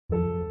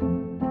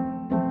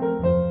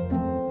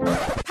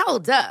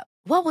Hold up.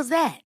 What was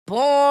that?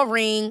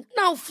 Boring.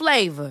 No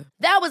flavor.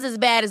 That was as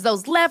bad as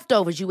those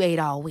leftovers you ate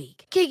all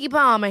week. Keke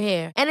Palmer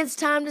here. And it's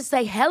time to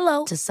say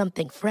hello to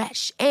something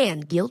fresh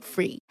and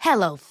guilt-free.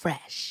 Hello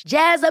Fresh.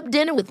 Jazz up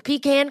dinner with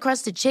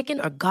pecan-crusted chicken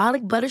or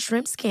garlic butter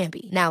shrimp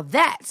scampi. Now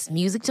that's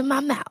music to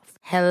my mouth.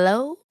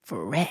 Hello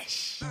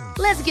Fresh.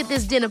 Let's get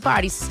this dinner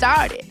party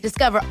started.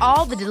 Discover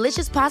all the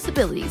delicious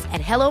possibilities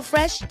at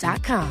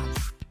hellofresh.com.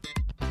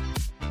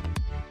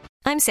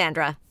 I'm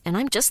Sandra, and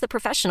I'm just the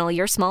professional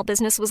your small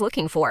business was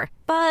looking for.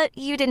 But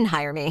you didn't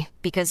hire me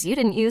because you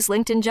didn't use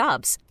LinkedIn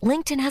Jobs.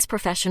 LinkedIn has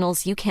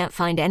professionals you can't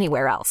find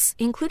anywhere else,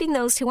 including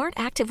those who aren't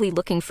actively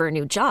looking for a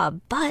new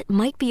job, but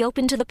might be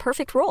open to the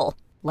perfect role,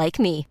 like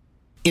me.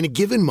 In a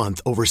given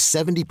month, over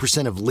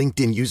 70% of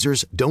LinkedIn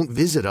users don't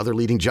visit other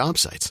leading job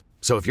sites.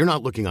 So if you're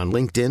not looking on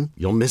LinkedIn,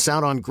 you'll miss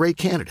out on great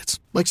candidates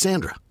like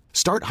Sandra.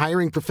 Start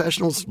hiring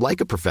professionals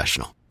like a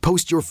professional.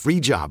 Post your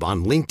free job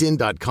on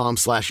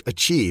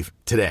linkedin.com/achieve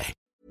today.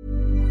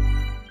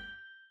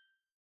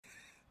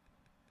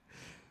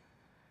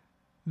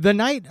 The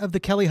night of the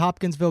Kelly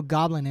Hopkinsville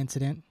Goblin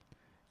incident,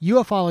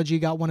 ufology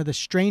got one of the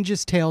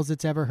strangest tales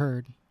it's ever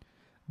heard.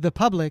 The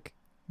public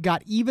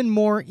got even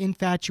more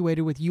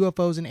infatuated with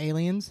UFOs and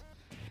aliens,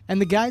 and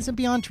the guys at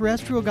Beyond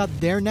Terrestrial got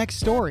their next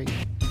story.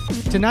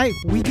 Tonight,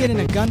 we get in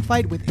a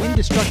gunfight with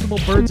indestructible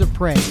birds of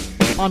prey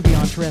on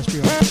Beyond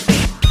Terrestrial.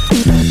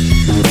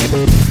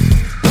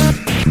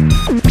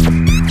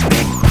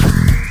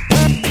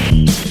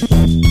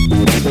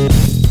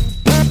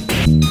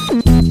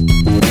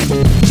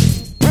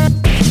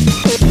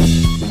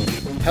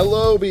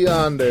 Hello,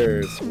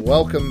 Beyonders.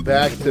 Welcome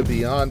back to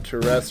Beyond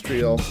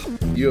Terrestrial.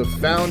 You have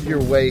found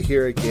your way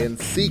here again,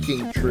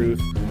 seeking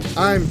truth.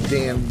 I'm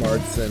Dan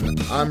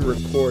Martson. I'm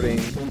reporting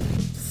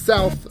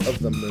south of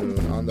the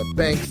moon on the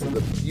banks of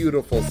the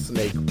beautiful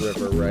Snake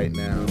River right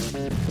now.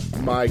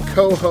 My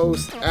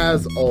co-host,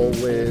 as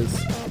always,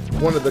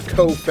 one of the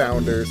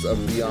co-founders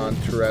of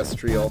Beyond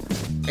Terrestrial,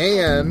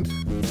 and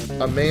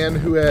a man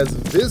who has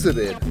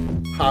visited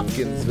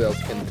Hopkinsville,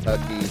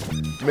 Kentucky,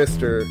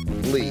 Mr.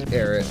 Lee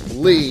Arrett.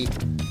 Lee,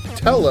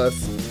 tell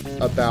us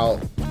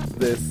about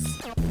this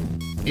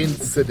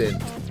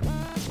incident.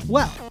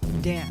 Well,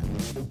 Dan,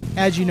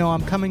 as you know,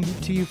 I'm coming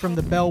to you from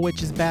the Bell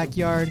Witch's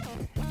backyard,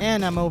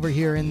 and I'm over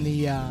here in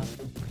the,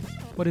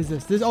 what is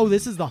this?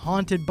 This is the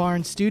Haunted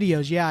Barn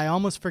Studios. Yeah, I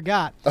almost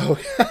forgot. Oh,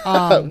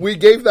 we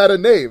gave that a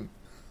name.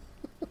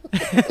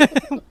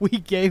 We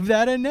gave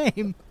that a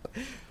name.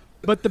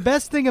 But the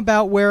best thing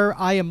about where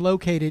I am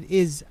located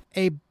is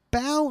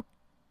about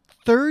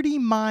 30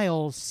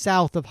 miles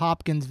south of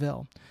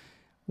Hopkinsville,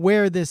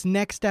 where this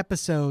next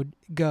episode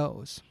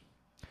goes.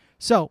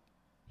 So,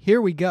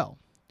 here we go.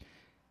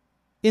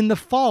 In the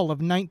fall of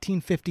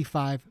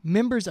 1955,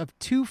 members of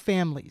two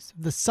families,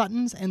 the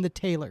Suttons and the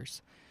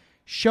Taylors,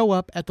 show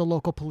up at the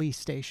local police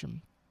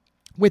station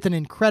with an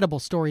incredible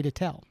story to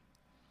tell.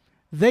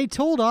 They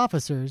told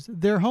officers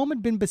their home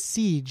had been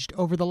besieged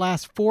over the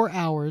last 4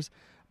 hours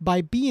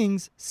by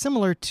beings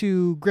similar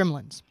to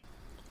gremlins.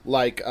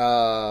 Wait,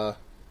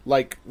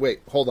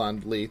 hold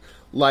on, Lee.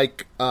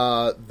 Like,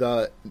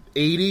 the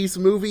 80s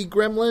movie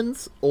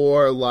Gremlins?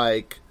 Or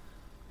like,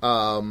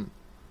 the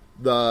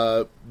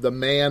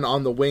man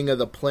on the wing of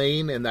the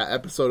plane in that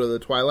episode of The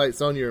Twilight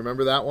Zone? You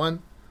remember that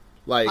one?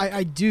 Like,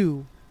 I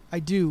do. I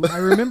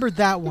remember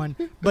that one,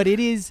 but it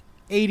is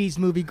 80s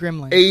movie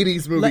Gremlins.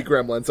 80s movie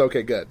Gremlins.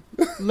 Okay, good.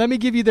 Let me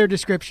give you their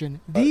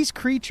description. These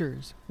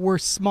creatures were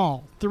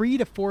small, 3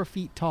 to 4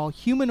 feet tall,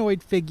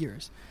 humanoid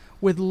figures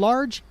with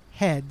large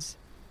heads,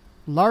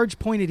 large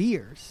pointed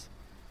ears,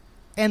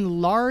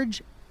 and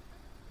large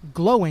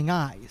glowing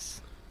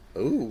eyes.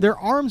 Ooh. Their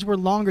arms were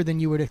longer than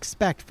you would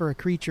expect for a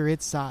creature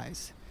its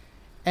size,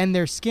 and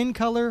their skin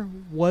color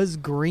was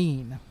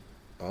green.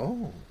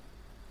 Oh.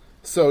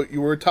 So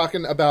you were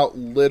talking about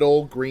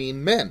little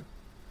green men.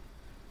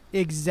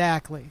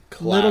 Exactly.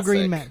 Classic. Little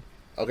green men.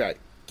 Okay,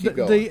 keep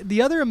going.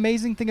 The other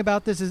amazing thing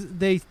about this is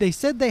they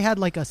said they had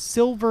like a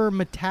silver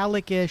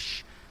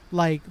metallic-ish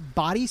like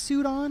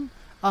bodysuit on.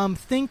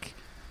 Think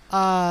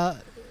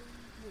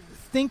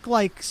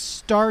like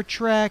Star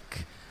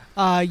Trek,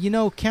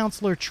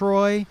 Counselor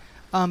Troy,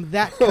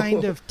 that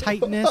kind of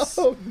tightness,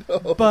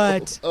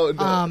 but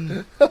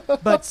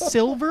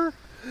silver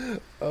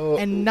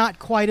and not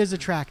quite as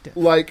attractive.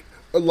 Like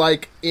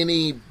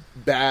any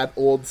bad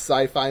old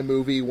sci-fi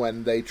movie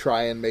when they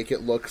try and make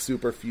it look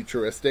super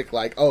futuristic,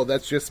 like, oh,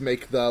 let's just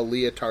make the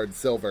leotard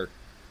silver.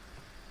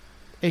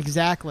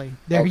 Exactly.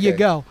 There you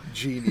go.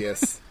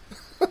 Genius.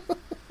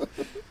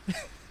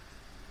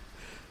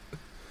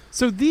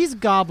 So these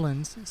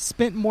goblins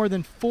spent more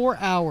than 4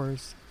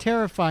 hours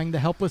terrifying the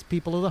helpless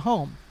people of the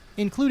home,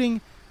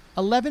 including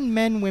 11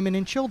 men, women,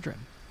 and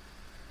children.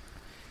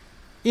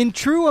 In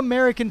true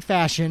American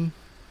fashion,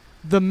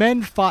 the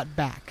men fought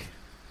back.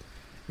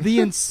 The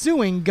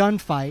ensuing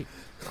gunfight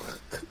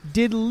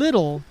did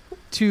little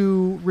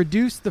to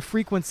reduce the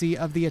frequency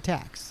of the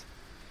attacks.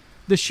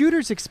 The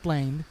shooters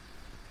explained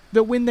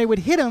that when they would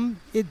hit him,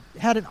 it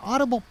had an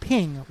audible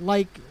ping,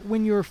 like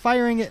when you were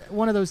firing at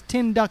one of those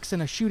tin ducks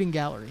in a shooting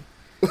gallery.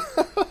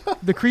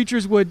 The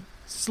creatures would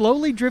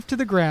slowly drift to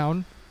the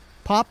ground,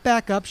 pop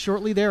back up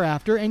shortly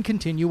thereafter, and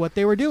continue what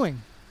they were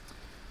doing.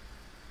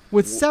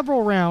 With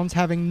several rounds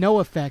having no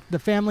effect, the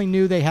family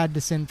knew they had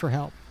to send for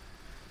help.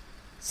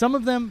 Some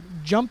of them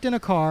jumped in a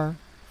car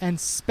and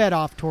sped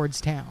off towards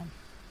town.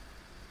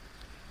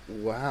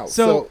 Wow.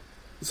 So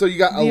you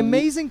got the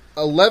amazing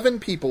 11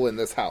 people in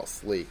this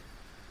house, Lee.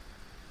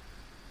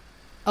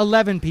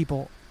 11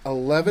 people.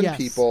 11 Yes.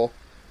 people.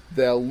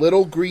 The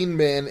little green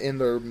men in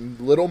their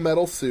little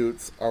metal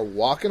suits are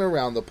walking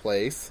around the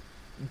place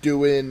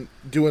doing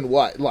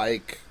what?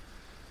 Like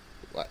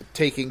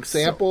taking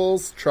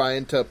samples,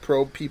 trying to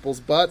probe people's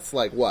butts,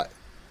 like what?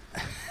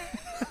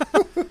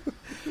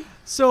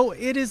 So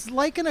it is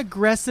like an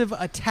aggressive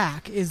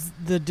attack is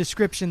the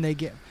description they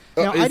give.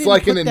 Now, I It's didn't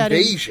like an put that in-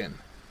 invasion.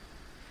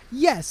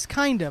 Yes,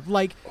 kind of.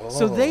 Like,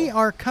 so they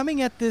are coming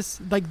at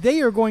this, like,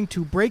 they are going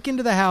to break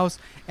into the house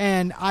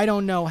and, I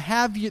don't know,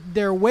 have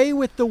their way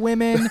with the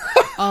women,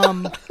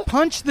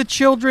 punch the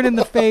children in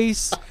the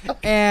face,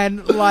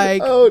 and,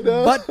 like,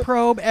 butt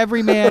probe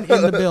every man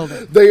in the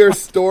building. They are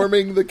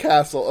storming the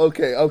castle.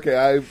 Okay.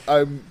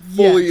 I'm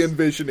fully Yes.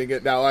 envisioning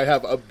it now. I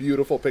have a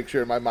beautiful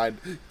picture in my mind.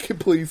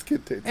 Please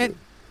continue.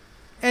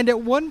 And at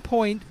one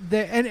point,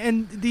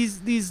 and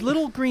these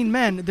little green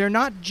men, they're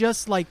not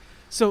just like,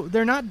 so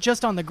they're not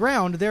just on the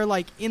ground. They're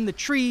like in the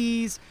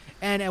trees,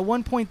 and at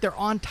one point they're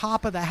on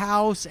top of the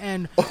house,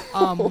 and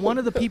one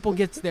of the people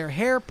gets their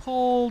hair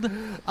pulled.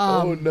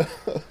 Oh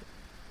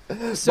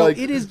no! So Like-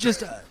 it is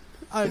just,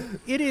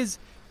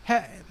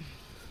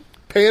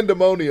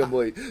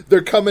 Pandemoniumly.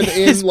 They're coming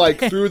in like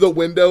through the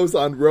windows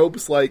on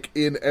ropes, like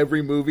in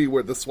every movie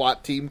where the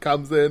SWAT team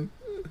comes in.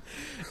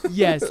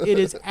 yes, it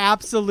is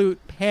absolute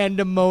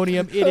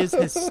pandemonium. It is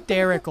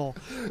hysterical.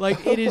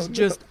 Like, it is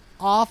just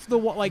off the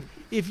wall. Like,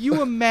 if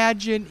you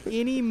imagine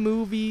any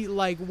movie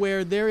like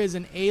where there is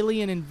an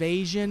alien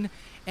invasion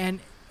and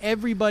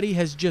everybody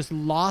has just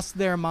lost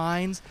their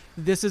minds,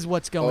 this is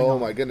what's going on. Oh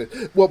my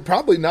goodness! Well,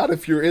 probably not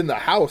if you're in the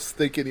house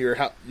thinking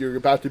you're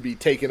about to be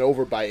taken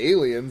over by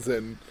aliens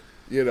and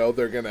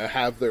they're gonna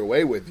have their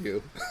way with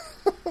you.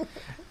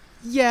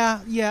 Yeah,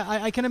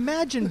 I can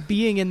imagine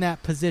being in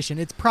that position.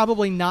 It's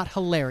probably not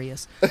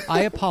hilarious.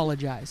 I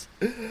apologize.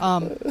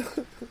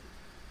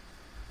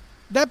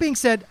 That being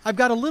said, I've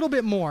got a little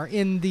bit more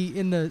in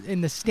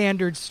the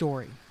standard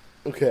story.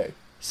 Okay.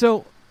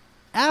 So,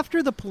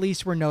 after the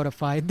police were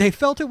notified, they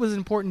felt it was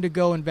important to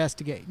go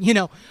investigate.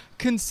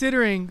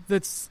 Considering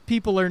that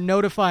people are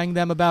notifying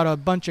them about a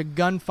bunch of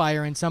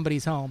gunfire in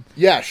somebody's home.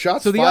 Yeah,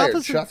 shots So the fired.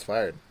 officer- Shots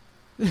fired.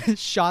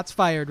 Shots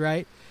fired,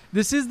 right?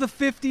 This is the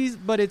 50s,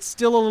 but it's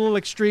still a little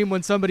extreme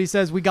when somebody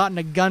says we got in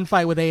a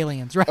gunfight with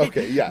aliens, right?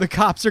 Okay, yeah. The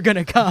cops are going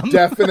to come.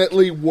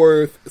 Definitely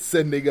worth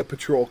sending a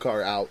patrol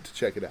car out to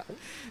check it out.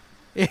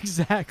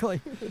 Exactly.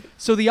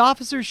 So the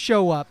officers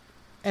show up,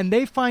 and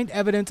they find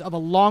evidence of a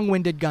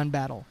long-winded gun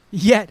battle.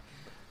 Yet,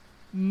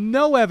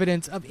 no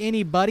evidence of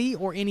anybody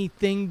or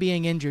anything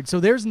being injured. So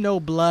there's no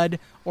blood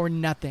or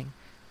nothing.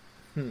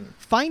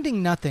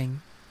 Finding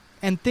nothing,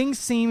 and things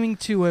seeming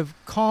to have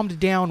calmed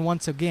down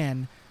once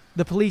again,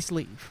 the police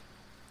leave.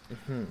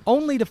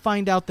 Only to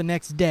find out the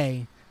next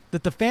day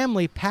that the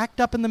family packed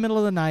up in the middle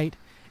of the night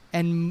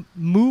and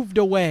moved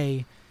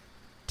away,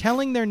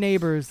 telling their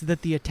neighbors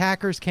that the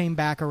attackers came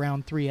back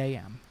around 3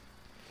 a.m.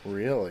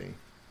 Really?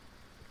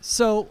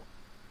 So,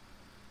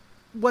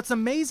 what's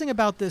amazing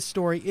about this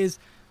story is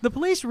the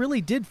police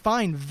really did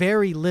find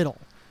very little.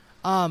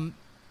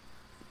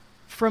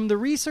 From the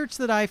research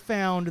that I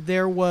found,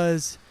 there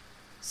was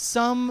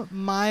some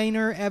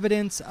minor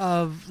evidence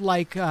of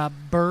like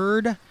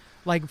bird,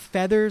 like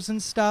feathers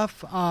and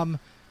stuff.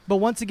 But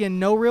once again,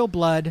 no real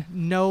blood,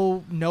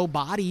 no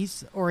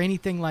bodies or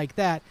anything like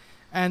that.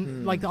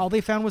 And like all they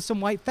found was some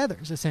white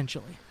feathers,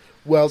 essentially.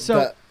 Well,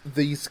 So-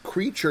 these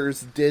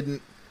creatures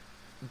didn't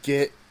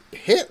get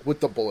hit with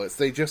the bullets.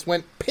 They just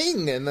went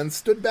ping and then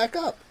stood back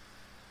up.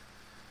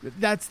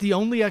 That's the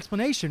only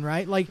explanation,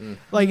 right? Like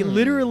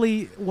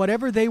literally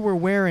whatever they were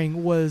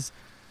wearing was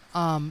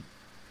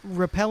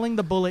repelling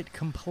the bullet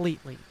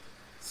completely.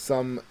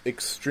 Some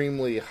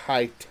extremely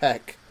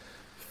high-tech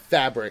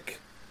fabric.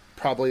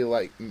 Probably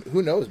like,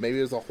 who knows, maybe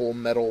it was a whole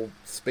metal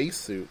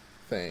spacesuit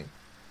thing.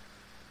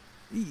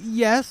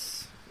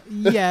 Yes.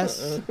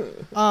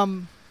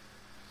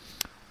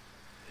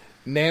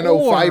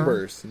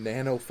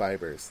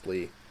 Nanofibers,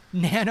 Lee.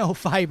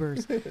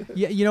 Nanofibers.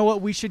 Yeah, you know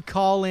what? We should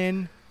call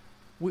in.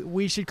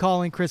 We should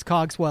call in Chris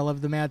Cogswell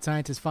of the Mad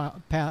Scientist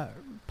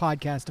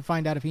podcast to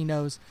find out if he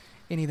knows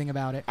anything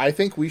about it. I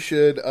think we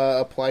should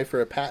apply for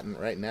a patent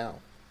right now.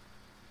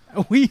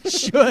 We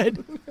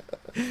should.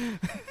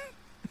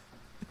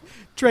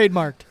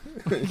 Trademarked.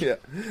 Yeah.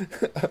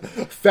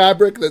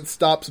 Fabric that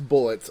stops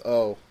bullets.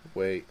 Oh,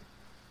 wait.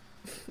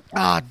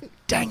 Ah,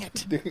 dang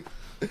it.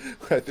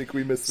 I think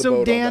we missed the So,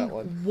 boat Dan, on that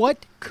one.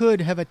 what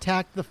could have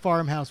attacked the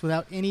farmhouse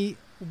without any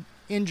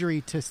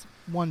injury to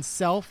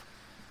oneself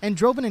and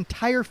drove an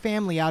entire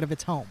family out of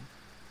its home?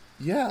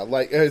 Yeah,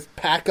 like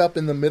pack up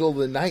in the middle of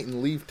the night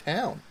and leave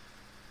town.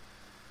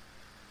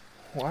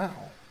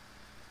 Wow.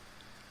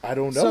 I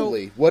don't know, So-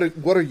 Lee.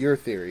 What are your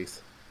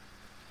theories?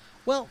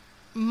 Well,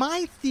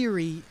 my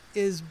theory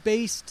is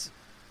based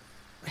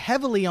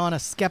heavily on a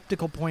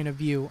skeptical point of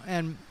view,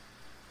 and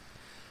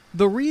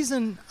the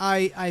reason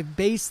I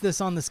base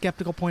this on the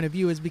skeptical point of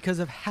view is because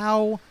of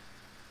how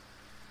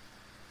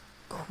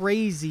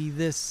crazy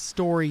this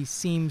story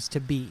seems to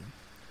be.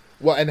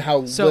 Well, and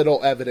how So-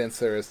 little evidence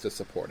there is to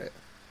support it.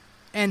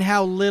 And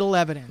how little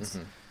evidence.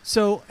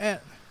 So,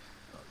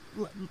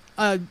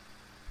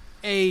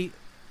 a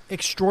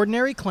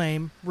extraordinary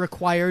claim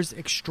requires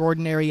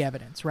extraordinary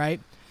evidence, right?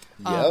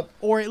 Yep.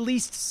 Or at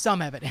least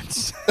some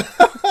evidence.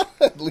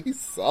 At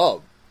least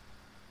some.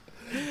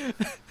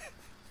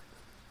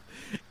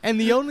 And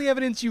the only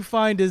evidence you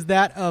find is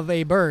that of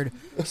a bird.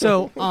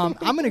 So I'm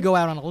going to go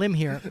out on a limb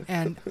here,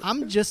 and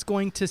I'm just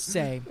going to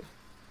say,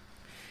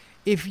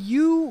 if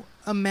you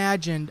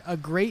imagined a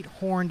great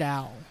horned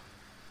owl,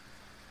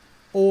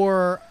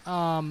 or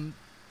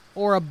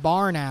a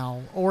barn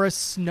owl, or a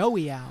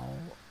snowy owl,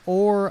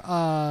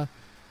 or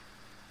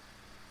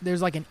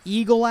there's like an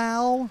eagle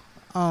owl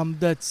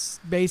that's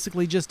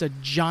basically just a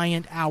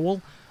giant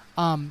owl.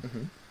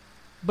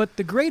 But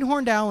the great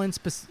horned owl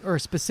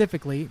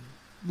specifically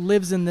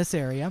lives in this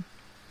area.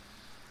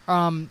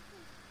 It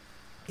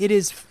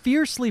is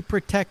fiercely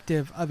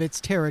protective of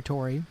its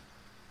territory,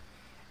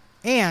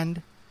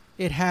 and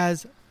it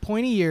has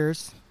pointy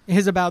ears,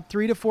 is about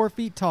 3 to 4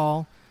 feet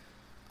tall.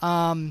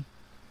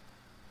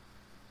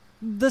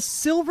 The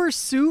silver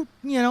suit,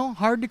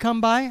 hard to come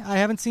by. I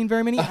haven't seen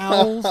very many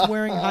owls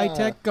wearing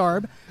high-tech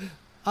garb.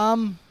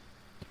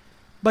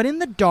 But in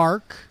the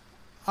dark,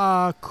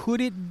 could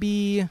it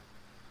be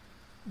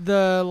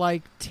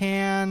the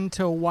tan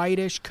to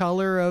whitish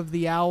color of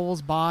the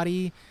owl's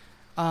body,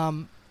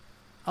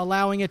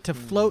 allowing it to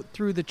float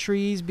through the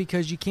trees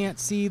because you can't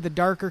see the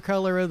darker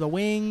color of the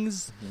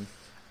wings?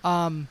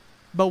 But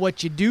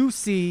what you do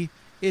see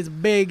is a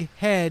big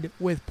head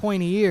with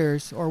pointy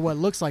ears, or what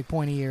looks like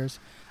pointy ears,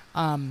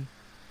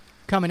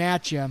 coming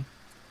at you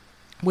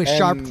with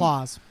sharp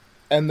claws.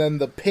 And then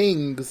the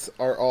pings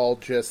are all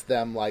just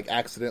them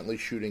accidentally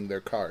shooting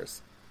their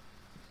cars.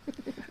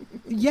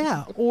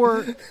 Yeah,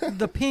 or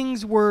the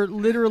pings were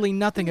literally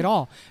nothing at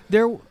all.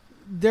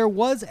 There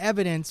was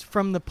evidence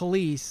from the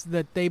police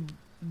that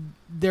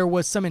there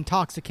was some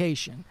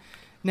intoxication.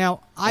 Now,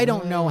 I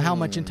don't know how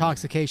much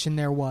intoxication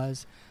there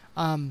was,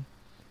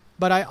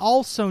 but I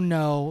also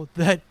know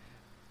that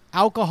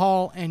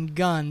alcohol and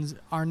guns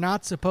are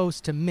not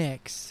supposed to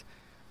mix,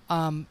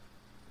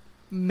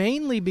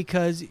 mainly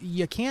because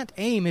you can't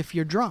aim if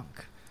you're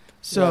drunk.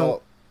 So,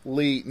 well,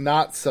 Lee,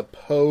 not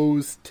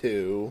supposed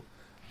to,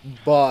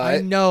 but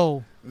I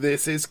know.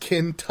 This is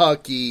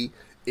Kentucky.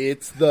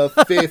 It's the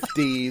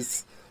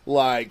 50s.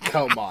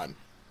 Come on.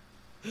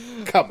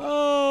 Come on.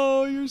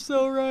 Oh, you're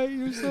so right.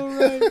 You're so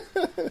right.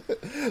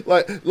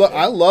 Look,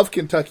 I love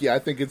Kentucky. I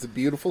think it's a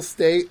beautiful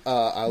state.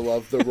 I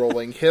love the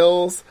rolling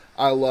hills.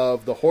 I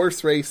love the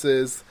horse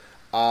races.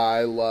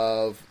 I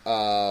love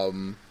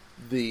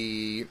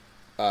the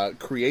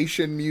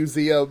Creation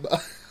Museum.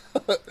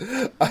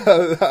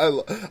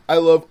 I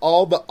love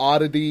all the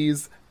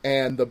oddities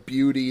and the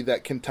beauty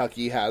that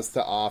Kentucky has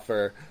to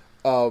offer.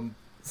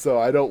 So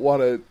I don't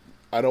want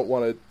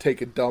to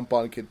take a dump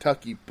on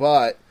Kentucky,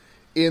 but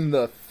in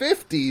the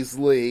 50s,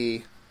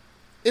 Lee,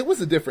 it was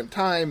a different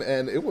time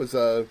and it was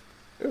a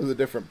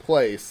different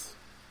place.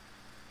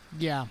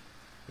 Yeah.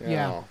 You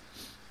Yeah.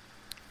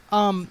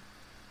 know.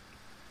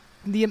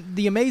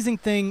 The amazing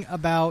thing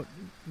about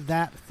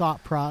that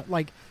thought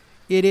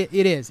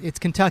it's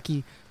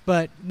Kentucky,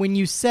 but when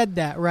you said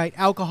that, right,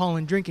 alcohol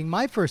and drinking,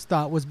 my first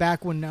thought was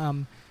back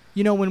when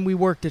when we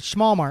worked at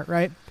Schmalmart,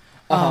 right?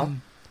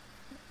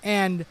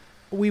 And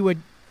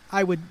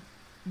I would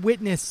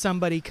witness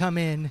somebody come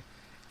in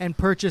and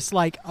purchase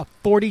a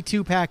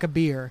 42 pack of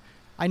beer.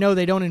 I know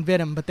they don't invent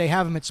them, but they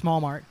have them at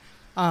Schmalmart.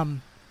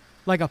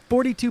 A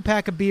 42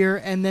 pack of beer,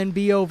 and then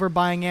be over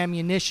buying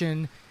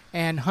ammunition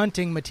and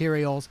hunting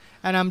materials.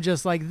 And I'm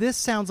just like, this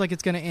sounds like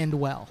it's going to end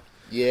well.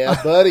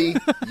 Yeah, buddy,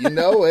 you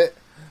know it.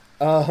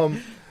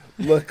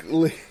 Look,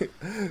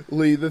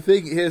 Lee, the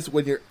thing is,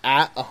 when you're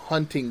at a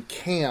hunting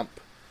camp,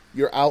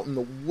 you're out in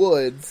the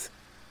woods,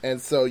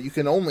 and so you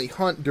can only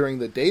hunt during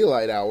the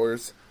daylight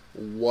hours.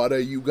 What are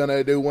you going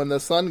to do when the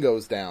sun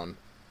goes down?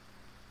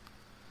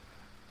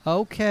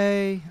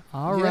 Okay,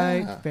 all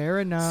right, fair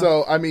enough.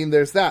 So, I mean,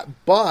 there's that,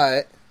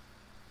 but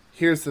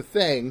here's the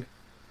thing.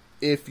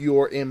 If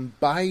you're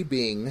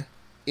imbibing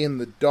in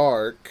the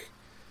dark,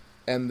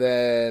 and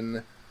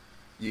then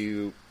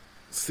you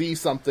see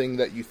something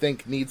that you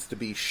think needs to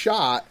be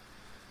shot,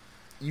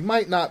 you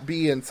might not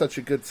be in such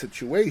a good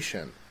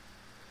situation.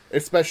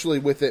 Especially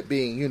with it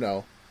being,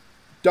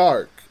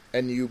 dark,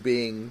 and you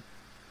being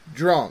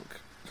drunk.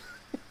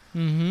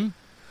 Mm-hmm.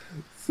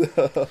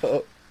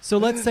 So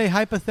let's say,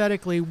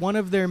 hypothetically, one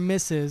of their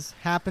misses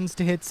happens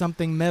to hit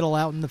something metal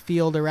out in the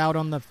field or out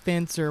on the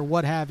fence or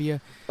what have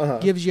you,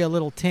 gives you a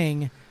little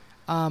ting.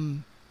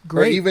 Great.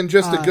 Or even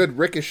just a good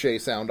ricochet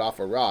sound off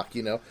a rock,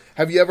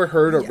 Have you ever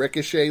heard a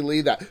ricochet,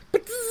 Lee? That...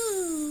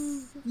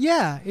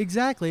 Yeah,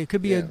 exactly. It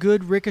could be a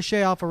good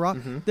ricochet off a rock.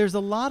 Mm-hmm. There's a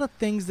lot of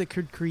things that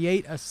could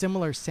create a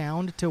similar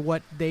sound to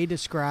what they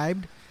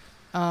described.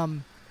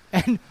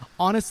 And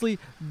honestly,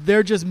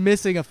 they're just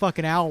missing a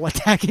fucking owl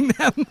attacking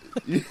them.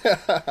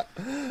 Yeah.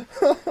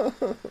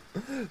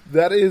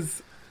 That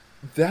is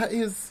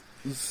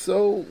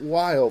so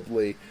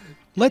wildly.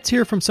 Let's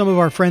hear from some of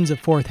our friends at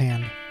Fourth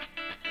Hand.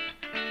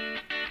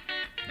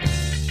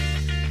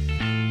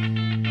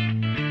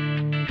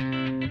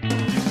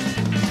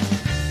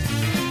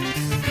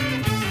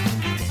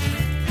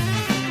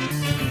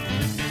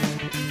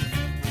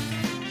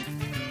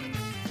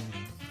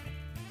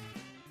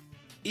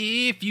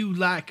 If you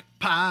like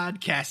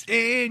podcasts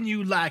and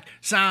you like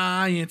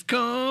science,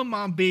 come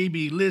on,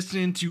 baby,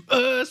 listen to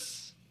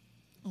us.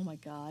 Oh my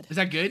God. Is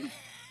that good?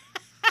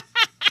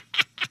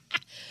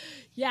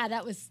 Yeah,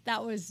 that was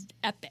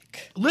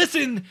epic.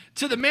 Listen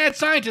to the Mad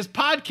Scientist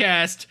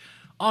podcast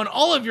on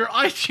all of your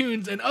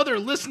iTunes and other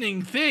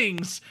listening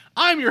things.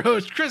 I'm your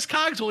host, Chris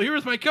Cogswell, here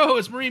with my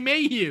co-host, Marie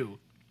Mayhew.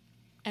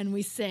 And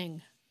we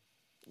sing.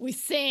 We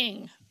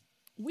sing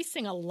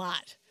a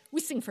lot. We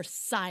sing for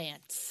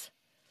science.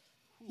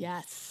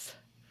 Yes.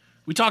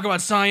 We talk about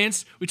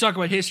science, we talk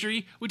about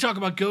history, we talk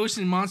about ghosts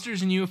and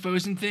monsters and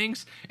UFOs and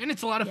things, and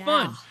it's a lot of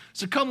fun.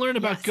 So come learn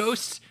about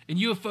ghosts and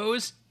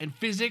UFOs and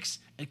physics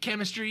and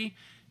chemistry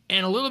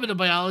and a little bit of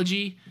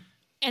biology.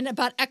 And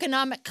about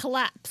economic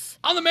collapse.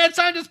 On the Mad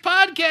Scientist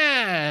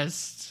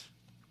Podcast!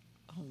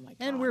 Oh my God.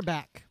 And we're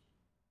back.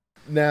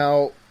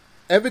 Now,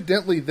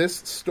 evidently this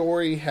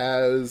story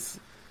has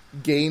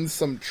gained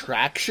some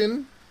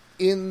traction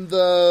in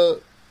the,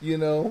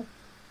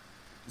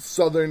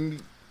 southern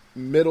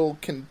middle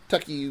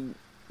Kentucky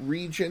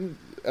region,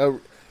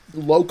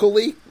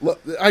 locally.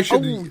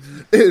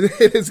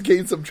 It has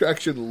gained some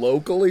traction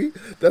locally.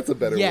 That's a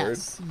better word.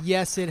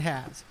 Yes, it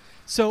has.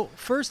 So,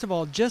 first of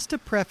all, just to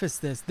preface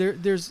this,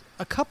 there's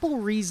a couple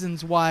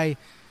reasons why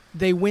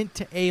they went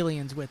to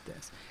aliens with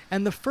this.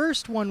 And the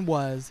first one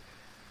was,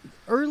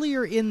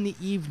 earlier in the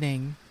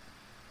evening,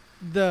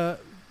 a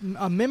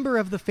member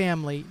of the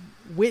family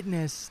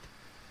witnessed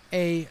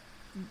a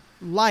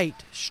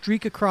light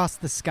streak across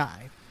the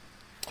sky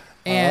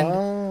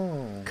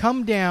and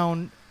come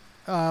down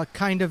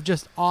kind of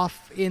just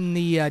off in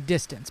the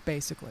distance,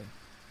 basically.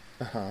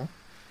 Uh-huh.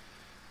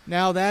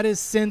 Now, that has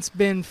since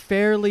been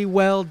fairly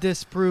well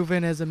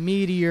disproven as a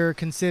meteor,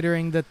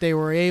 considering that they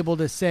were able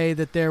to say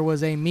that there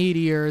was a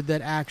meteor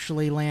that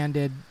actually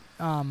landed.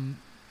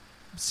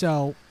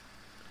 So,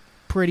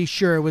 pretty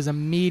sure it was a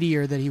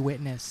meteor that he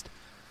witnessed.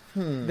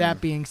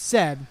 That being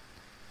said,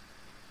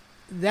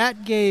 that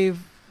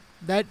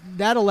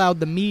allowed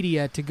the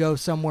media to go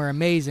somewhere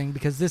amazing,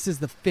 because this is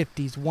the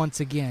 50s once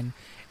again,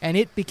 and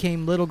it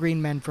became Little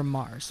Green Men from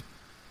Mars.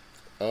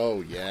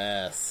 Oh,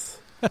 yes.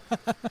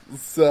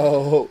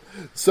 So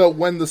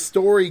when the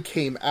story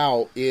came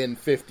out in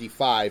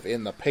 55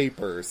 in the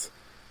papers,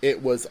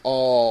 it was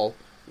all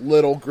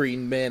Little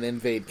Green Men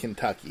invade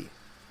Kentucky.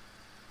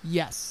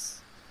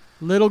 Yes.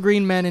 Little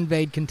Green Men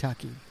invade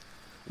Kentucky.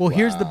 Well,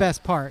 here's the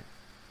best part.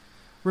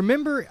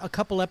 Remember a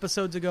couple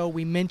episodes ago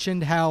we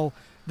mentioned how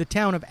the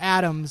town of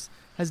Adams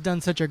has done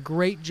such a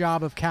great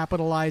job of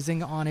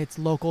capitalizing on its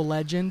local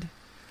legend?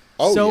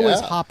 So is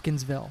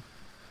Hopkinsville.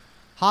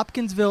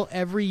 Hopkinsville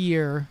every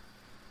year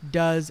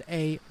does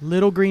a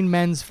Little Green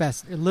Men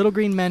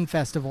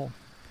Festival,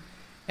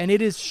 and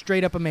it is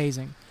straight up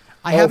amazing.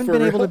 I haven't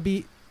been able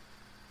to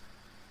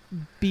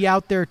be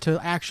out there to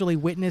actually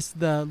witness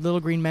the Little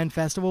Green Men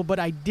Festival, but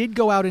I did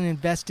go out and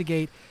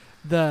investigate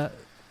the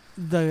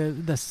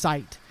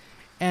site.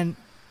 And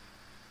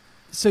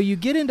so you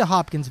get into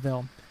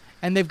Hopkinsville,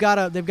 and they've got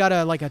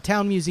a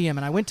town museum,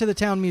 and I went to the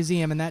town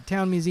museum, and that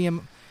town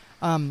museum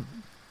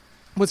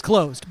was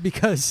closed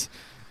because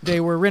they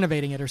were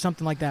renovating it or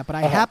something like that. But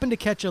I happened to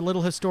catch a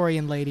little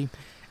historian lady,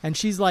 and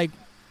she's like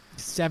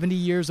 70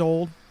 years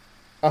old.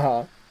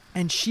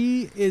 And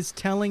she is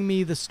telling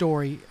me the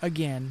story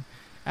again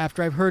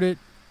after I've heard it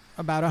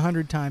about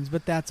 100 times,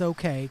 but that's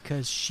okay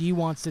because she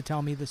wants to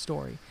tell me the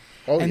story.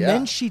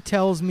 Then she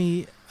tells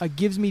me,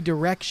 gives me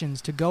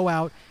directions to go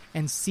out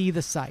and see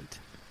the site.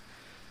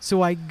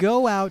 So I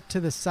go out to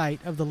the site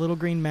of the Little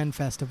Green Men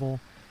Festival,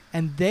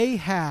 and they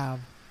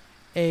have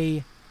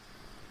a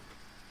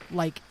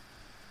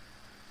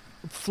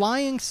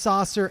flying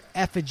saucer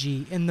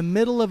effigy in the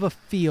middle of a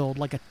field,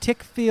 like a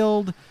tick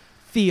field.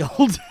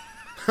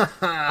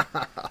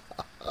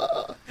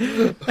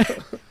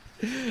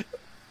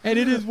 And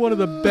it is one of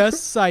the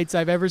best sights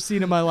I've ever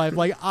seen in my life.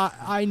 Like,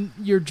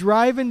 you're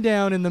driving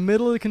down in the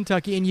middle of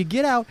Kentucky, and you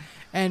get out,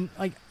 and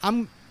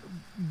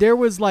there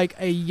was like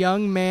a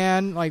young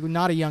man, like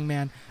not a young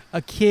man,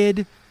 a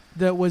kid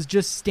that was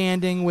just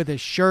standing with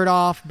his shirt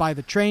off by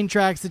the train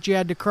tracks that you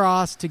had to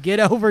cross to get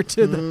over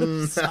to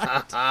the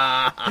site.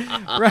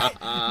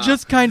 Right?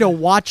 Just kind of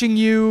watching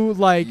you,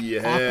 like,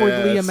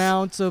 awkwardly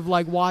amounts of,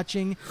 like,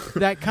 watching.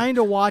 That kind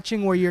of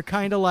watching where you're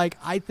kind of like,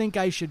 I think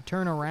I should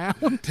turn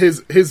around.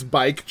 His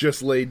bike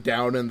just laid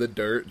down in the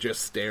dirt,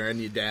 just staring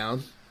you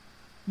down.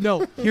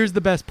 No, here's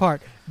the best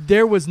part.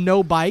 There was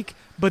no bike,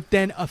 but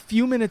then a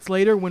few minutes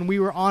later when we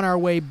were on our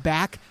way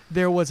back,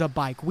 there was a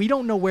bike. We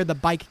don't know where the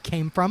bike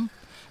came from.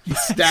 He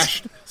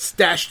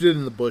stashed it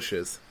in the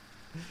bushes.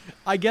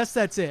 I guess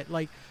that's it.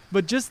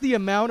 But just the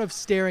amount of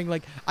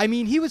staring, I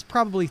mean, he was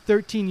probably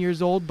 13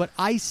 years old, but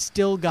I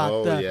still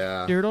got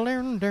That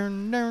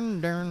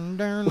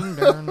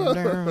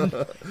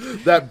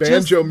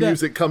banjo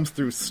music comes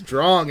through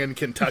strong in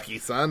Kentucky,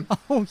 son.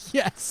 Oh,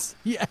 yes.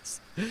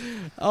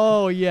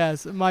 Oh,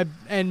 yes.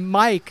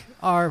 Mike,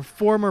 our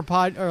former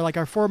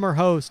our former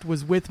host,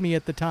 was with me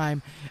at the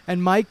time,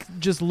 and Mike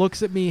just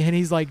looks at me and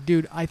he's like,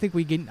 "Dude, I think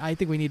we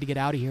need to get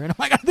out of here." And I'm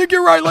like, "I think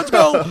you're right. Let's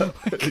go."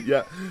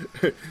 Yeah.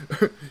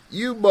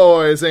 You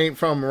boys ain't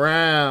from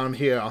around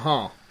here,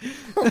 huh?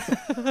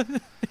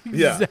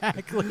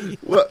 Exactly.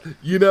 Well,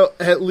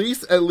 at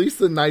least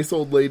the nice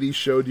old lady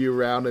showed you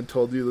around and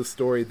told you the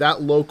story.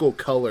 That local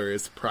color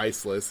is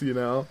priceless,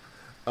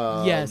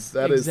 Yes,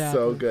 that is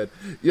so good.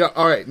 Yeah,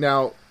 all right.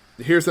 Now,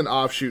 here's an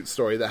offshoot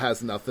story that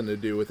has nothing to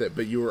do with it,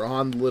 but you were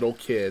on Little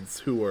Kids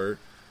who were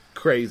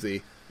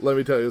crazy. Let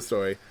me tell you a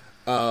story.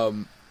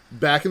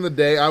 Back in the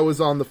day, I was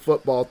on the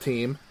football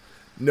team.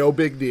 No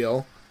big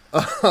deal.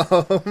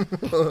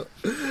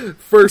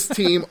 First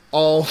team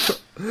all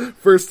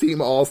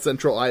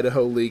Central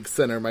Idaho League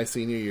center my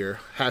senior year.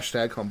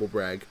 #humble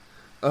brag.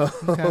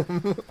 Okay.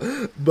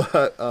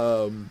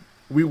 But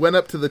we went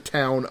up to the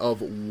town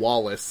of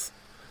Wallace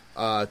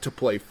to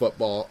play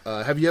football.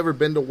 Have you ever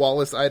been to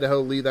Wallace, Idaho,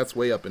 Lee? That's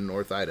way up in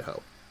North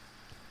Idaho.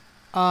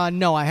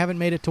 No, I haven't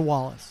made it to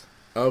Wallace.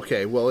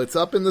 Okay, well, it's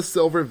up in the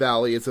Silver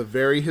Valley. It's a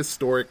very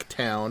historic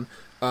town.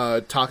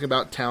 Talking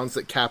about towns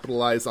that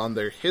capitalize on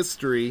their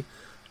history,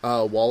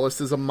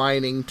 Wallace is a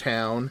mining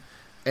town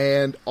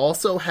and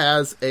also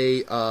has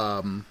a,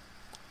 I'm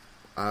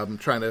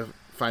trying to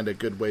find a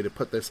good way to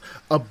put this,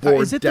 a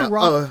bordello. Is it the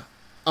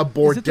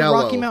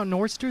Rocky Mountain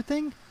Oyster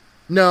thing?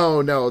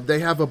 No, they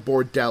have a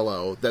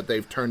bordello that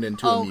they've turned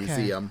into a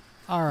museum.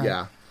 All right.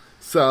 Yeah.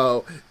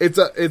 So it's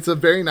a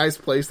very nice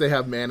place. They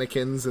have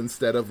mannequins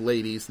instead of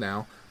ladies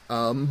now.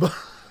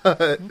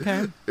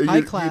 Okay.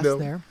 High class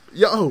there.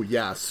 Yeah. Oh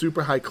yeah.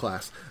 Super high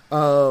class.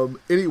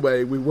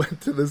 Anyway, we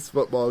went to this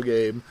football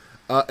game,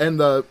 and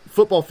the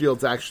football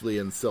field's actually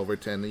in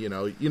Silverton. You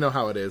know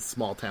how it is.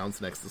 Small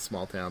towns next to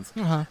small towns.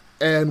 Uh-huh.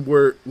 And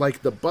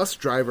the bus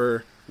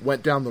driver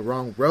went down the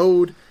wrong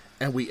road,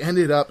 and we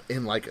ended up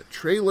in a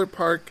trailer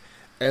park.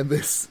 And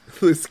this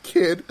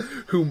kid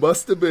who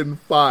must have been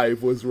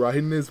 5 was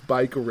riding his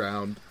bike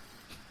around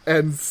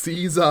and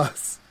sees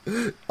us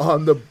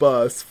on the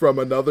bus from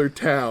another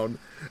town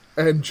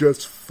and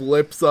just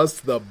flips us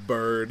the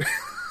bird.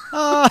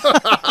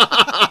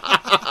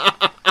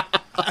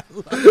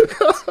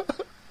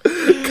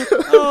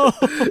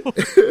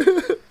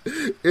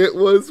 It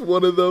was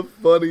one of the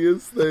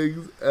funniest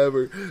things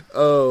ever.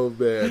 Oh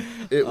man,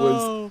 it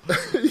was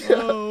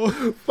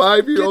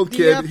 5-year-old kid.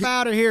 Get the F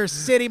out of here,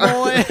 city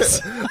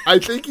boys. I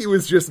think he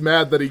was just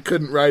mad that he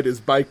couldn't ride his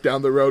bike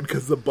down the road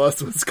because the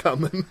bus was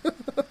coming.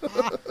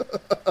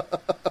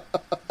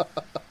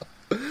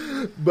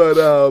 But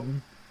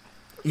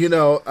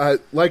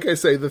like I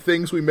say, the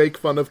things we make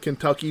fun of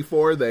Kentucky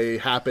for, they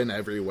happen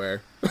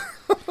everywhere.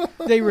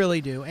 They really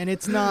do. And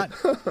it's not,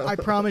 I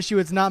promise you,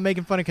 it's not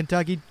making fun of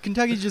Kentucky.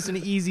 Kentucky's just an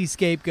easy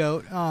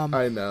scapegoat.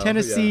 I know.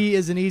 Tennessee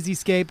is an easy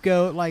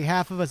scapegoat.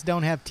 Half of us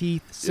don't have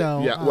teeth.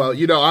 So yeah. Well,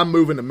 I'm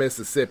moving to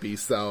Mississippi,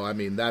 so I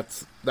mean that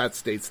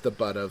state's the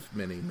butt of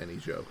many, many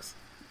jokes.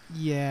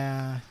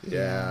 Yeah.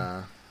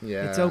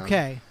 It's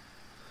okay.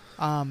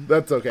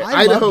 That's okay.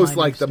 Idaho's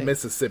like the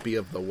Mississippi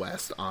of the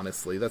West,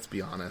 honestly. Let's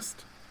be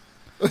honest.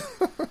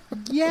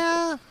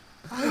 Yeah,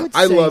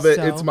 I love it.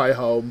 So. It's my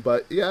home,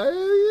 but yeah,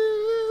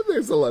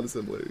 there's a lot of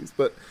similarities.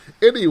 But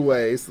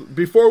anyways,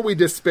 before we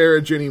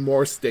disparage any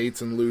more states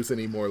and lose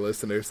any more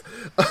listeners,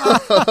 we're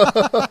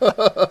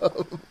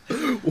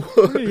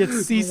going to get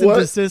cease and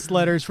desist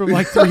letters from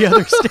 3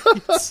 other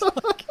states.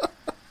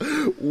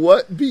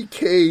 What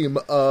became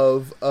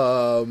of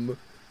the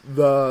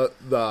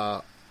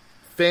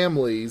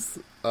families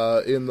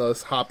in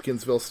this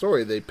Hopkinsville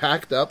story? They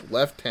packed up,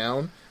 left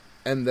town,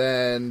 and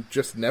then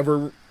just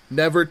never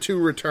to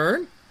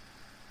return?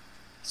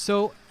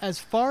 So, as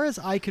far as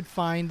I could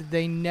find,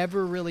 they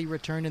never really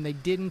returned, and they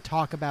didn't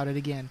talk about it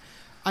again.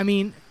 I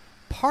mean,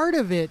 part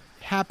of it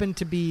happened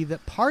to be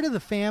that part of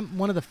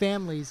one of the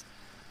families,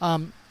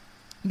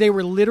 they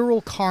were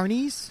literal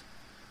carnies,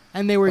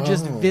 and they were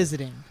just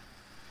visiting.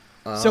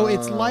 So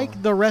it's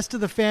like the rest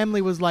of the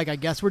family was like, I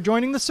guess we're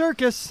joining the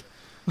circus.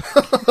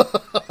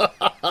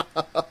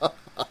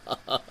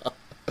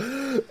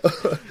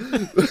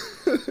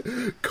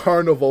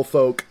 Carnival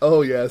folk.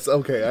 Oh yes,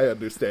 okay, I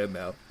understand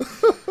now.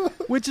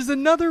 Which is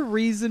another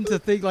reason to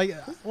think like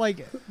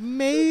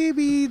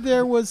maybe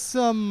there was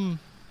some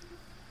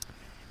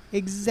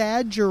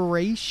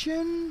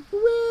exaggeration.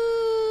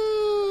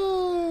 Well,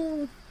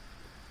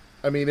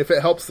 I mean, if it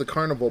helps the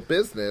carnival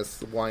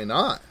business, why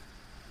not?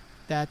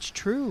 That's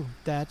true.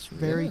 That's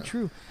very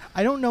true.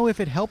 I don't know if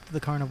it helped the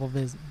carnival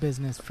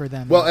business for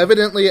them. Well,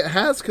 evidently it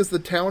has, because the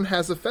town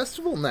has a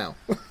festival now.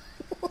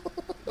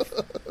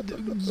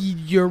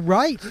 You're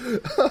right.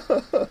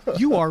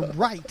 You are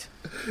right.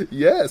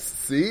 Yes,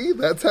 see?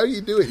 That's how you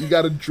do it. You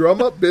got to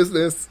drum up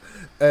business,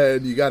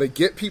 and you got to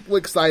get people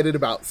excited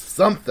about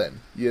something,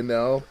 you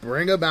know?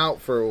 Bring them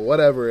out for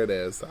whatever it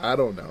is. I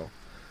don't know.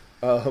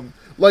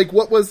 Like,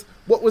 what was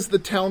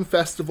the town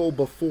festival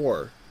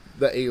before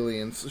the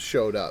aliens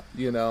showed up,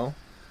 you know?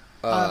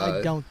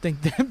 I don't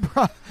think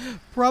that.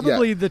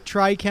 Probably the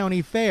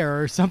Tri-County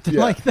Fair or something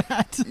like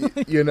that.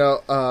 You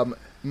know,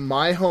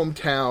 my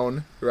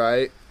hometown,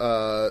 right?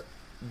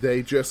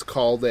 They just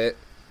called it,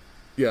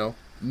 you know,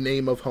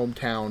 name of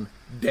hometown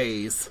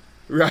Days,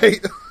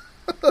 right?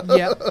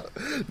 Yep.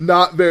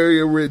 Not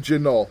very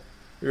original,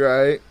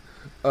 right?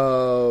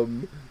 Now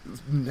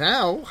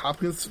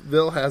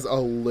Hopkinsville has a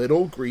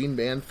Little Green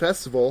Man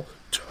Festival,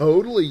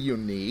 totally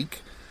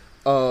unique.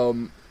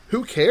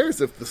 Who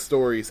cares if the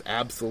story's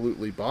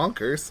absolutely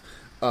bonkers?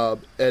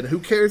 And who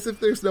cares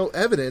if there's no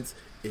evidence?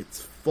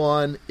 It's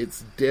fun,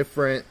 it's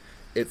different,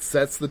 it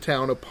sets the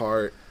town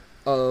apart,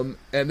 and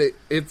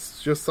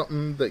it's just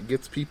something that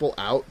gets people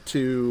out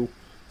to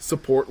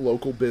support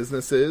local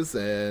businesses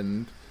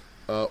and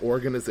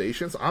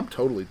organizations. I'm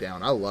totally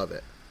down. I love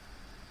it.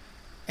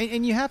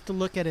 And you have to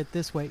look at it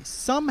this way.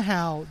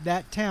 Somehow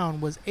that town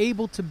was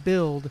able to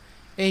build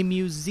a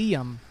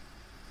museum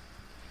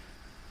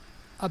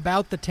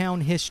about the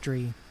town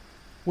history,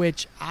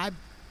 which I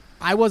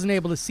wasn't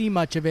able to see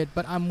much of it,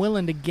 but I'm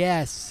willing to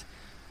guess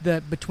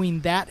that between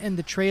that and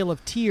the Trail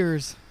of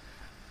Tears,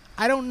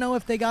 I don't know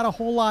if they got a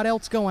whole lot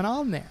else going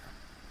on there.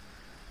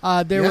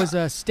 There was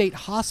a state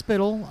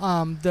hospital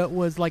that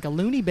was like a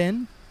loony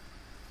bin.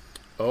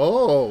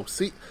 Oh,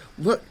 see,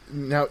 look,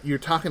 now you're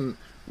talking,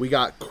 we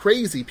got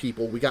crazy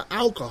people, we got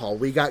alcohol,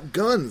 we got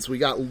guns, we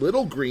got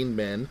little green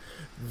men.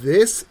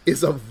 This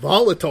is a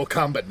volatile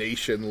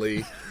combination,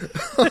 Lee.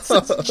 This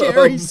is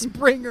Jerry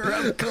Springer.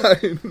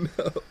 I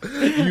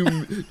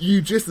know.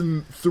 You just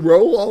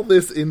throw all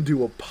this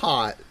into a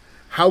pot.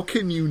 How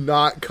can you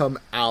not come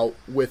out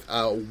with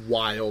a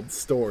wild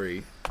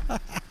story?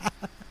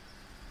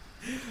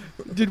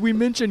 Did we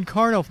mention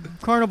carnival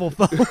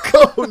folk?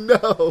 Oh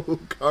no,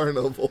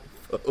 carnival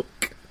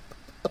folk.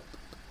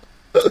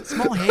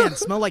 Small hands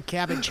smell like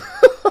cabbage.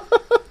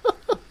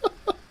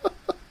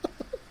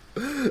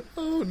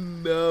 Oh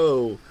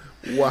no!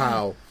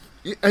 Wow.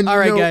 And all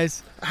right,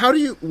 guys. How do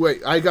you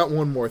wait? I got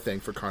one more thing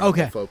for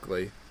carnival folk,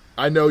 Lee.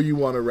 I know you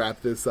want to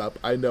wrap this up.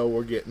 I know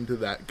we're getting to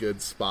that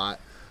good spot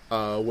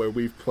where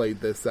we've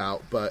played this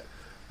out. But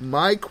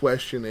my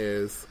question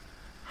is,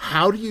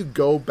 how do you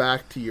go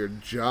back to your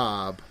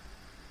job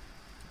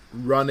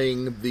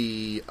running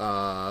the,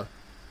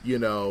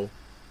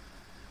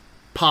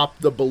 pop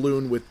the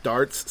balloon with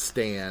darts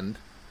stand,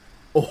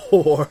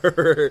 or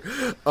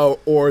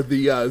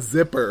the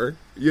zipper,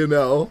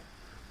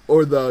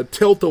 or the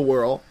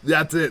tilt-a-whirl?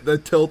 That's it, the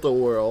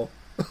tilt-a-whirl.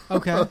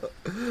 Okay.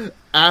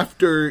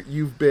 After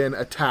you've been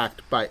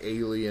attacked by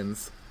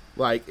aliens,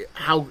 like,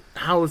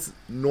 how's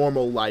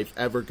normal life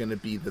ever going to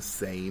be the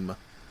same?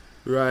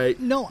 Right?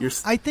 No,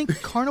 I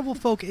think carnival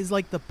folk is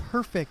like the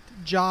perfect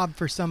job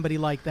for somebody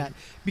like that,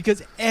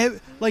 because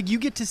you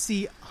get to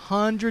see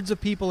hundreds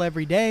of people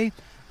every day,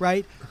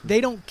 right?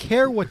 They don't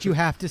care what you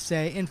have to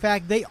say. In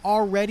fact, they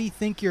already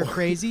think you're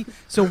crazy,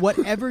 so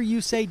whatever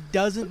you say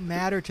doesn't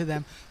matter to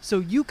them. So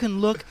you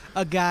can look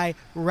a guy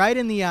right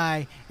in the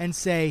eye and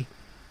say,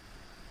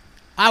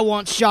 "I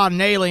once shot an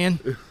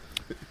alien."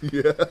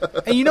 Yeah.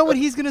 And you know what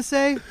he's going to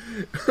say?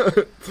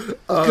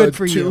 Good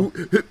for you.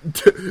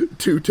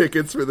 Two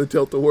tickets for the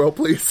Tilt-A-Whirl,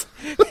 please.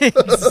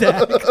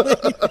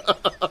 Exactly.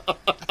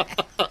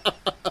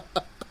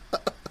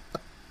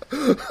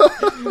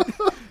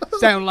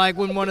 Sound like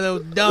when one of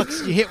those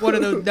ducks, you hit one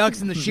of those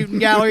ducks in the shooting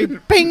gallery,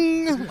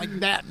 ping, like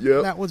that.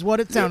 Yep. That was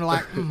what it sounded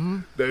like. Mm-hmm.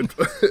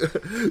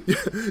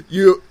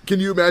 Can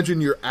you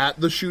imagine you're at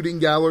the shooting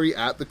gallery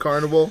at the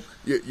carnival?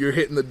 You're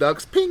hitting the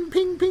ducks, ping,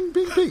 ping, ping,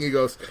 ping, ping. He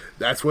goes,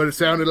 "That's what it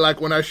sounded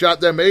like when I shot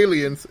them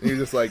aliens." And you're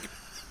just like,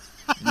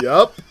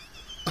 "Yup."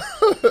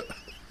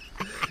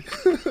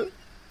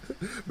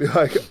 Be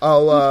like,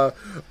 I'll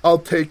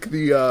take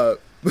the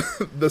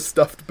the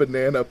stuffed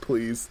banana,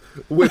 please,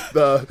 with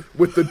the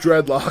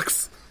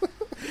dreadlocks.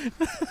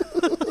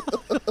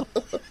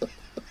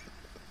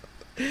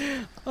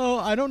 Oh,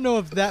 I don't know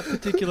if that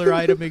particular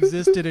item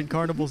existed in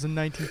carnivals in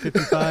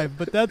 1955,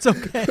 but that's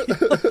okay.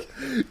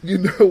 You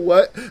know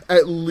what?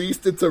 At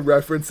least it's a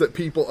reference that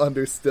people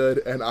understood,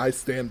 and I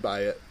stand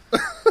by it.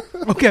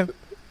 Okay,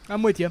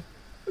 I'm with you.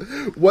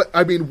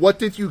 What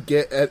did you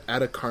get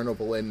at a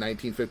carnival in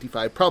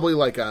 1955? Probably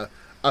like a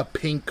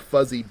pink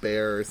fuzzy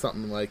bear or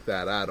something like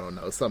that. I don't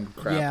know, some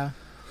crap. Yeah,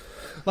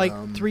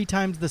 like 3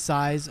 times the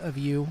size of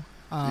you.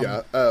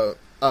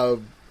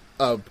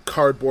 A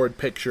cardboard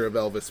picture of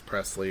Elvis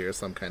Presley or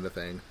some kind of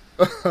thing.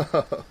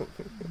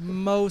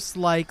 Most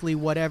likely,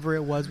 whatever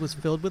it was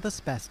filled with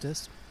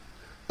asbestos.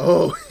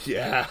 Oh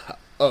yeah.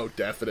 Oh,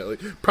 definitely.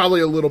 Probably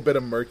a little bit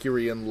of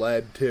mercury and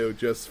lead, too,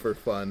 just for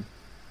fun.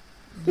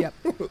 Yep.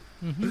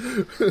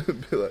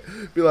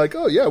 Be like,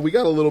 oh, yeah, we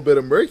got a little bit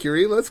of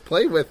mercury. Let's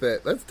play with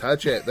it. Let's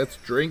touch it. Let's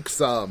drink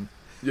some.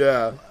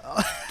 Yeah.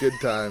 Good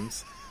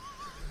times.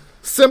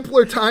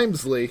 Simpler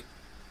times, Lee.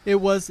 It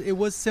was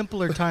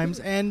simpler times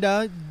and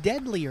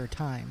deadlier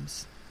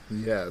times.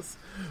 Yes.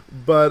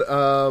 But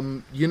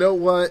you know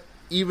what?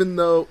 Even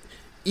though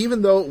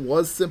it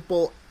was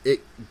simple,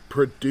 it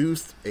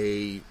produced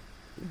a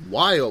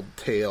wild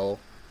tale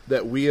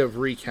that we have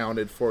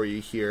recounted for you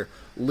here.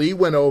 Lee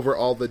went over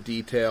all the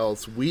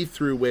details. We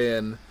threw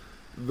in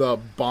the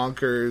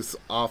bonkers,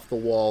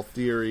 off-the-wall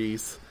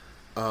theories.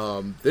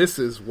 This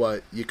is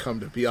what you come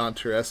to Beyond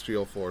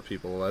Terrestrial for,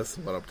 people. That's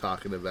what I'm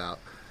talking about.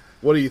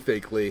 What do you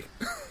think, Lee?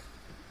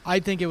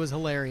 I think it was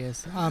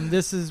hilarious.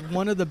 This is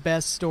one of the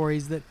best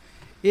stories that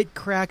it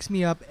cracks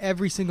me up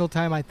every single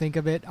time I think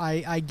of it.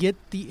 I get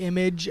the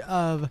image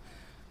of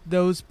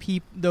those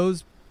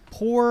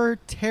poor,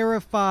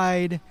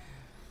 terrified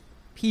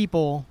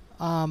people.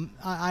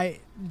 I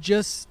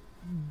just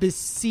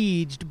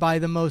besieged by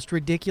the most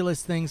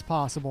ridiculous things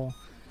possible.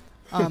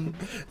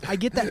 I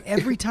get that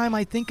every time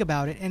I think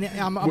about it, and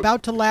I'm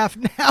about to laugh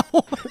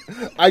now.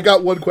 I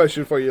got one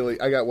question for you, Lee.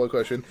 I got one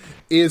question.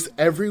 Is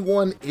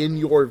everyone in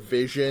your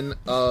vision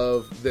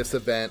of this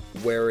event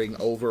wearing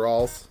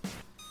overalls?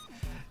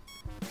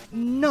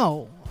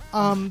 No.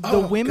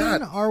 The women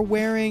God. are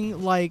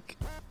wearing, like,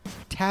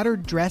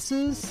 tattered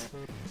dresses.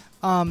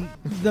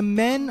 The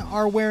men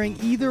are wearing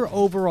either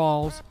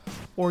overalls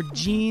or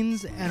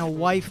jeans and a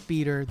wife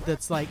beater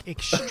that's, like,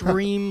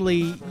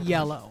 extremely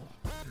yellow.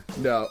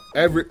 No.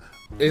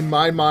 In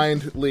my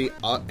mind, Lee,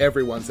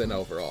 everyone's in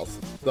overalls.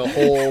 The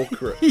whole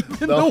crew.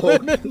 Even the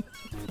women.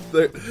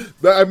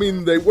 I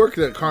mean, they work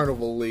at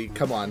Carnival, Lee.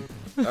 Come on.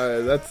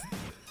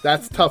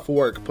 That's tough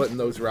work, putting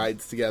those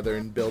rides together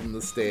and building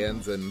the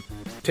stands and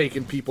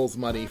taking people's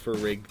money for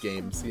rigged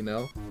games, you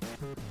know?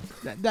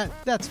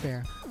 That's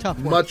fair. Tough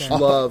work. Much there.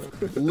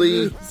 love.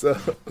 Lee,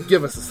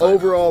 give us a sign.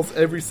 Overalls,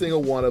 every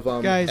single one of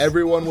them. Guys,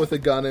 everyone with a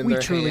gun in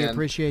their hand. We truly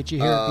appreciate you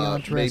here at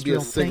Beyond Terrestrial.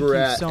 Maybe a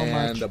cigarette Thank you so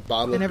much. and a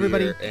bottle and of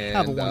everybody, beer. And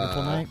have a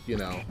wonderful night. You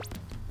know,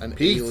 an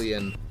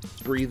alien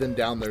breathing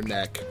down their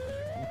neck,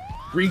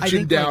 I reaching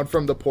think, down like,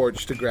 from the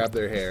porch to grab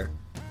their hair.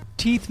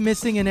 Teeth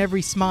missing in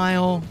every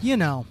smile. You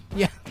know.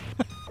 Yeah.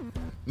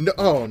 No,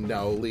 oh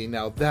no, Lee,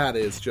 now that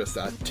is just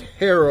a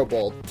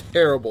terrible,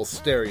 terrible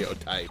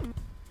stereotype.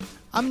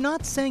 I'm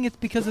not saying it's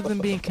because of them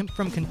being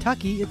from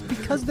Kentucky. It's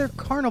because they're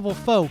carnival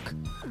folk.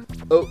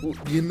 Oh,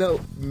 you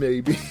know,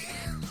 maybe.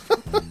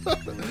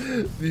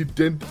 You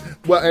didn't...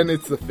 Well, and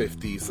it's the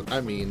 50s. I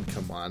mean,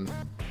 come on.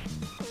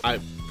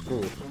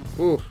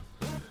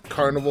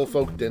 Carnival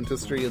folk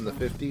dentistry in the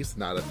 50s?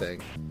 Not a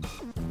thing.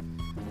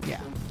 Yeah.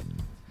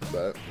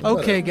 But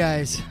okay,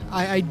 guys.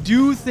 I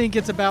do think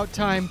it's about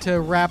time to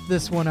wrap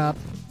this one up.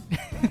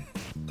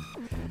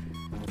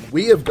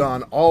 We have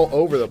gone all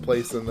over the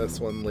place in this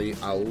one, Lee.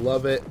 I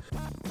love it.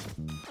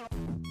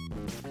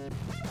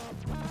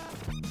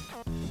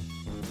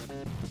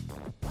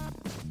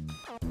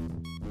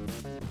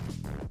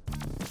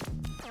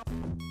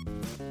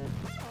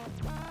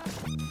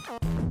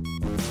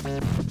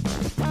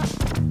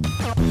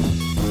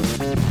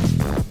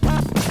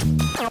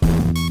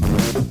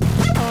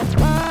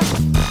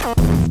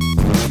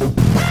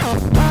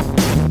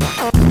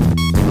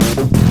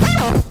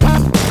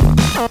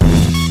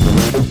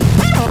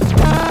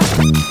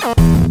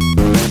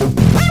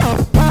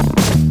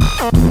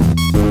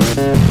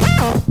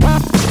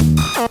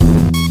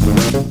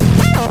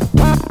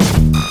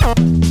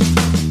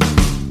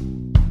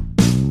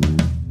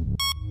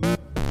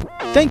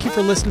 Thank you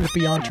for listening to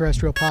Beyond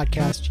Terrestrial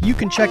Podcast. You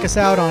can check us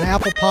out on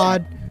Apple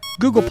Pod,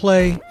 Google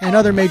Play, and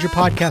other major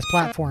podcast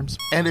platforms.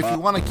 And if you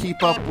want to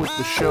keep up with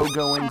the show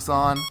goings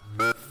on,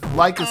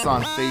 like us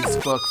on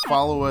Facebook,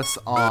 follow us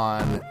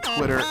on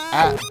Twitter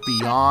at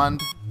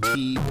Beyond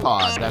T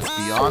Pod. That's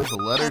Beyond the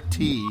letter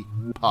T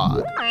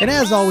Pod. And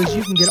as always,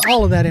 you can get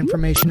all of that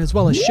information as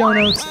well as show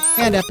notes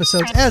and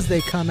episodes as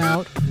they come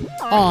out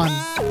on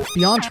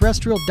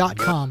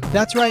BeyondTerrestrial.com.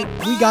 That's right,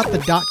 we got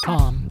the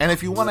 .com. And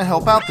if you want to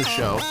help out the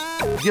show,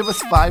 give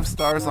us 5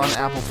 stars on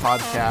Apple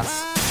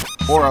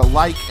Podcasts or a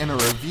like and a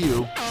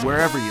review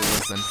wherever you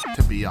listen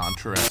to Beyond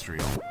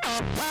Terrestrial.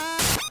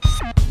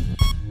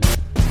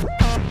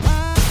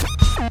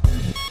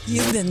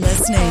 You've been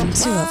listening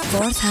to a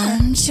Fourth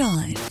Hand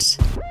Joint.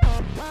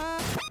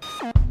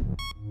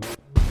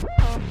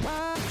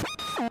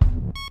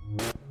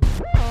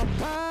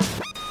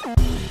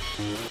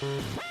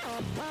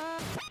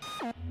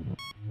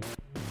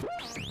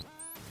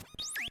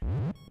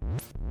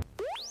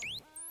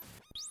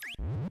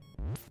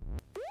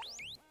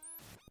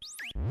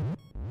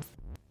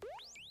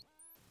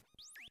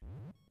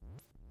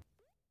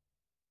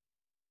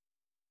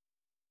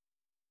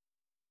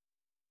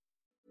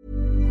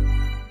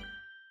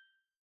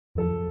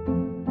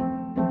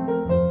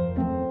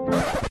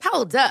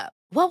 Hold up.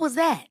 What was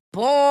that?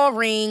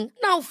 Boring.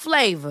 No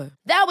flavor.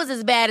 That was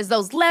as bad as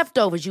those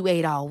leftovers you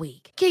ate all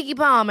week. Keke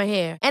Palmer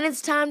here, and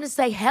it's time to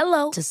say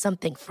hello to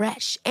something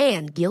fresh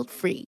and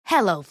guilt-free.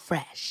 Hello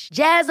Fresh.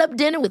 Jazz up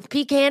dinner with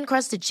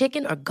pecan-crusted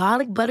chicken or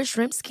garlic butter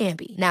shrimp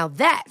scampi. Now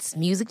that's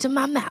music to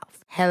my mouth.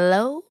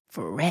 Hello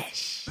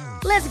Fresh.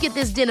 Let's get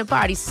this dinner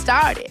party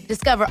started.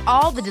 Discover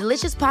all the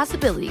delicious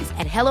possibilities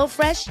at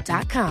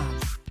HelloFresh.com.